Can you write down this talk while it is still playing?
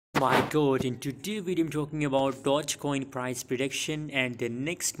My god, in today's video I'm talking about Dogecoin price prediction and the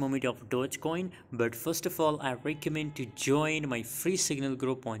next moment of Dogecoin. But first of all, I recommend to join my free signal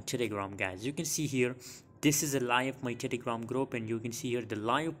group on Telegram, guys. You can see here, this is a live my Telegram group, and you can see here the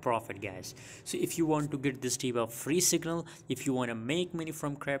live profit, guys. So if you want to get this type of free signal, if you want to make money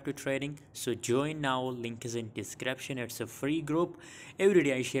from crypto trading, so join now. Link is in description. It's a free group. Every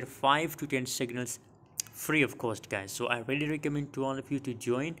day I share 5 to 10 signals free of cost, guys. So I really recommend to all of you to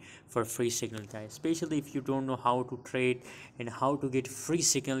join for free signal, guys, especially if you don't know how to trade and how to get free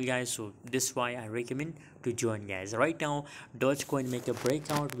signal, guys. So this is why I recommend to join, guys. Right now Dogecoin make a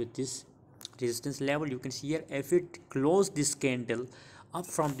breakout with this resistance level. You can see here, if it close this candle up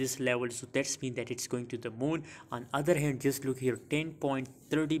from this level, so that's mean that it's going to the moon. On other hand, just look here,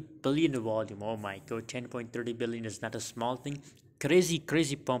 10.30 billion volume. Oh my god, 10.30 billion is not a small thing.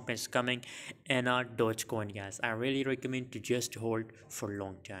 Crazy pump is coming in our Dogecoin, guys. I really recommend to just hold for a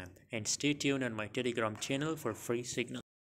long time and stay tuned on my Telegram channel for free signal.